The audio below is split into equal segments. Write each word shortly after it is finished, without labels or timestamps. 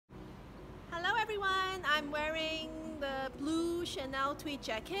everyone, I'm wearing the blue Chanel tweed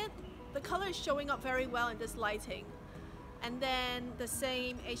jacket. The color is showing up very well in this lighting. And then the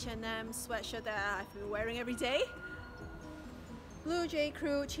same H&M sweatshirt that I've been wearing every day. Blue J.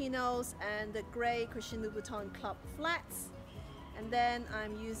 Crew chinos and the grey Christian Louboutin Club flats. And then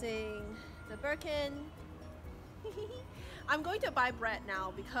I'm using the Birkin. I'm going to buy bread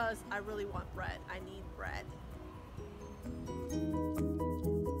now because I really want bread. I need bread.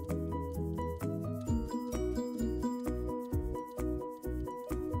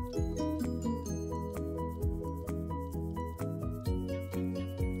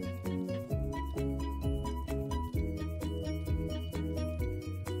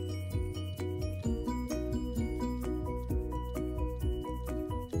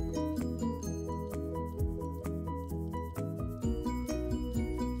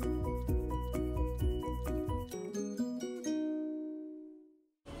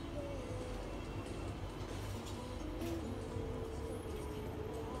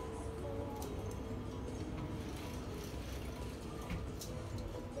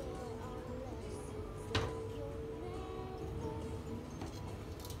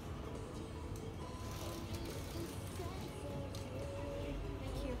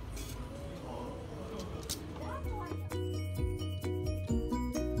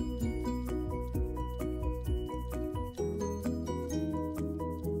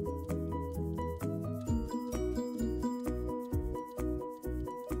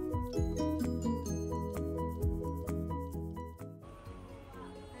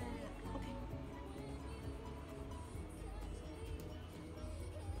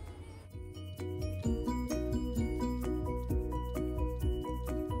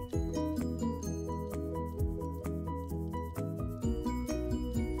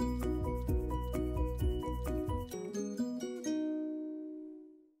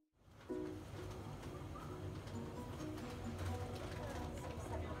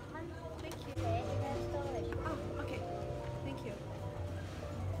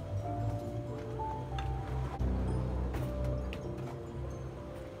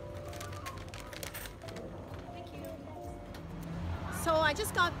 So I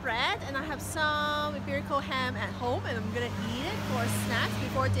just got bread and I have some iberico ham at home and I'm gonna eat it for snacks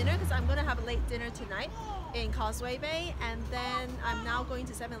before dinner because I'm gonna have a late dinner tonight in Causeway Bay, and then I'm now going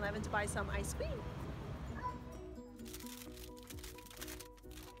to 7-Eleven to buy some ice cream.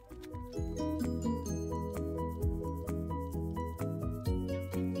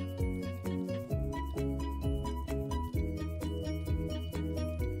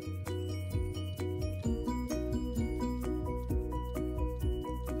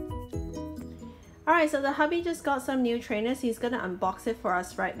 Alright, so the hubby just got some new trainers. He's gonna unbox it for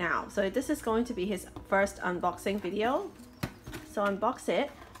us right now. So this is going to be his first unboxing video. So unbox it.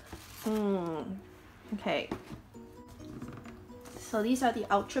 Okay. So these are the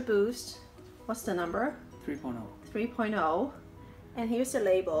Ultra Boost. What's the number? 3.0. 3.0. And here's the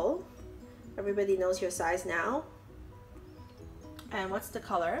label. Everybody knows your size now. And what's the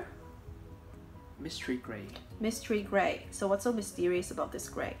color? Mystery gray. Mystery gray. So what's so mysterious about this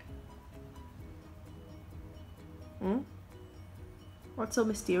gray? What's so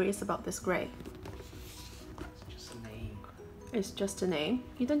mysterious about this gray? It's just a name. It's just a name?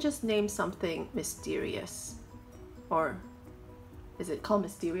 You don't just name something mysterious. Or is it called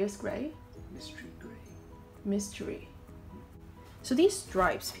mysterious gray? Mystery gray. Mystery. So these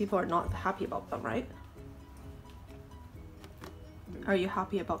stripes, people are not happy about them, right? Are you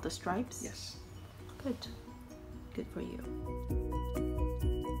happy about the stripes? Yes. Good. Good for you.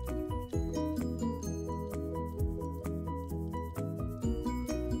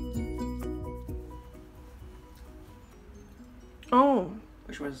 Oh.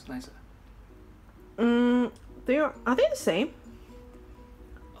 Which one is nicer? Are they the same?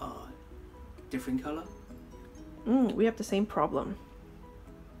 Different color? We have the same problem.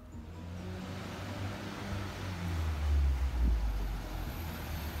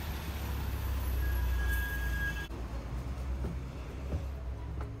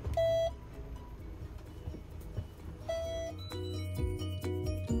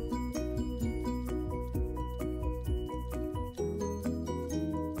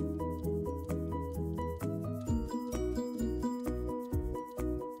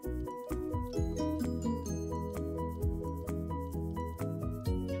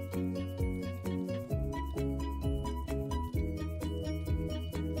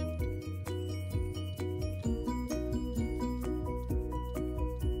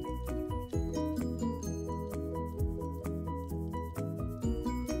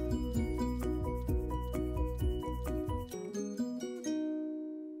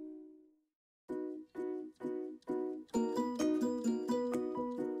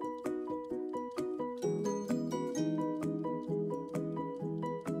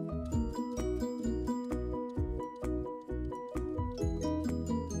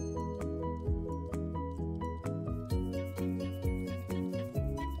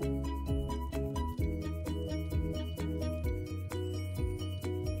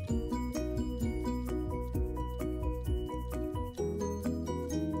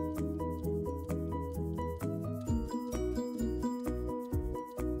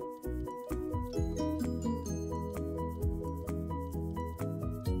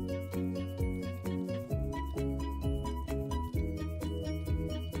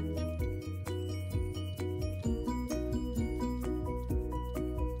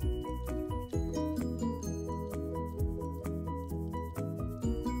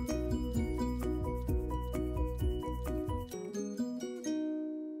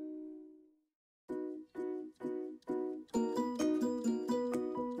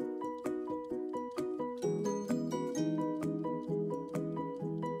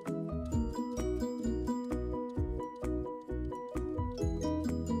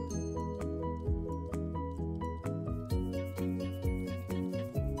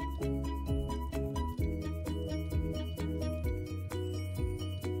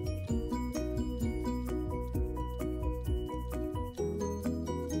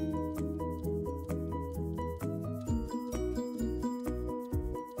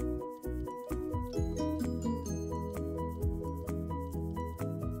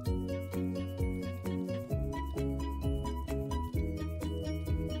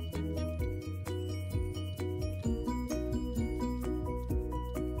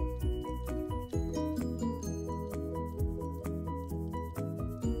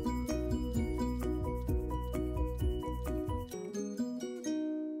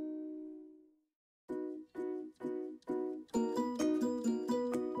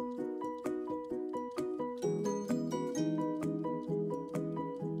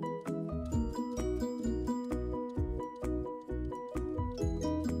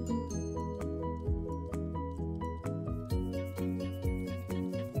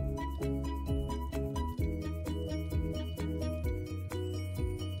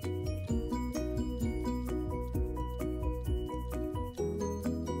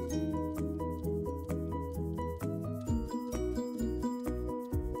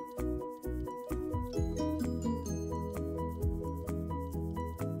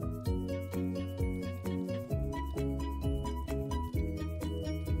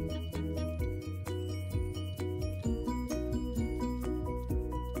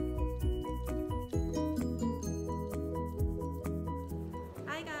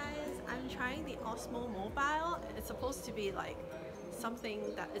 Trying the Osmo Mobile. It's supposed to be like something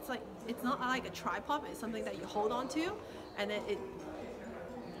that it's not like a tripod, it's something that you hold on to and then it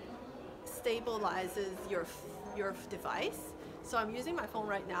stabilizes your device. So I'm using my phone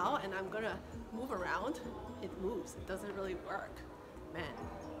right now and I'm gonna move around. It moves, it doesn't really work, man.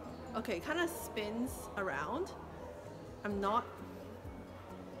 Okay, it kind of spins around. I'm not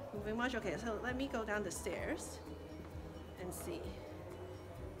moving much. Okay, so let me go down the stairs and see.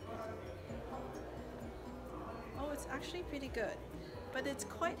 Oh, it's actually pretty good, but it's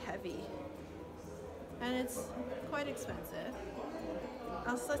quite heavy and it's quite expensive.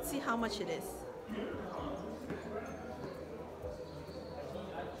 Let's see how much it is.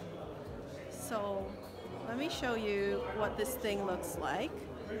 So let me show you what this thing looks like.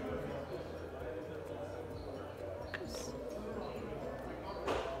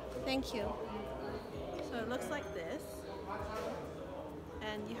 Thank you. So it looks like this,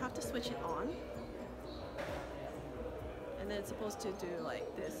 and you have to switch it on. And then it's supposed to do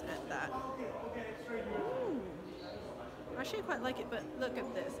like this and that. I actually quite like it, but look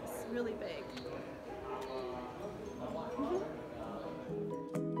at this, it's really big.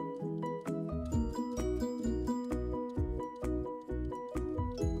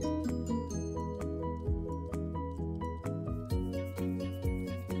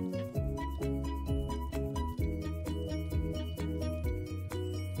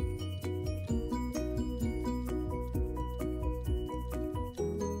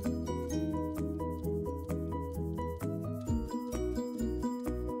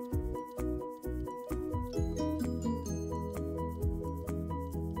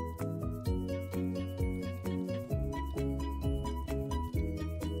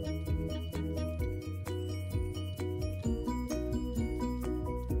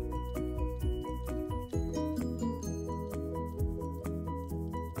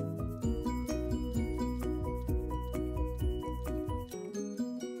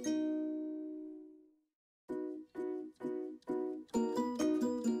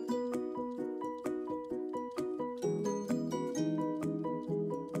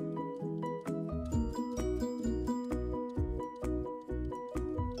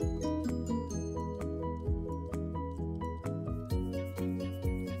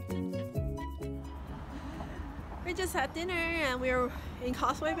 We just had dinner and we're in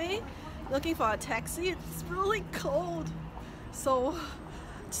Causeway Bay looking for a taxi. It's really cold, so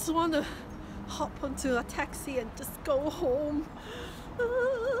just want to hop onto a taxi and just go home.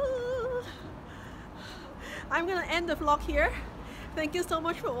 I'm gonna end the vlog here. Thank you so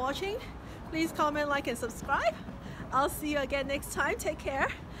much for watching. Please comment, like and subscribe. I'll see you again next time. Take care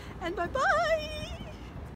and bye bye.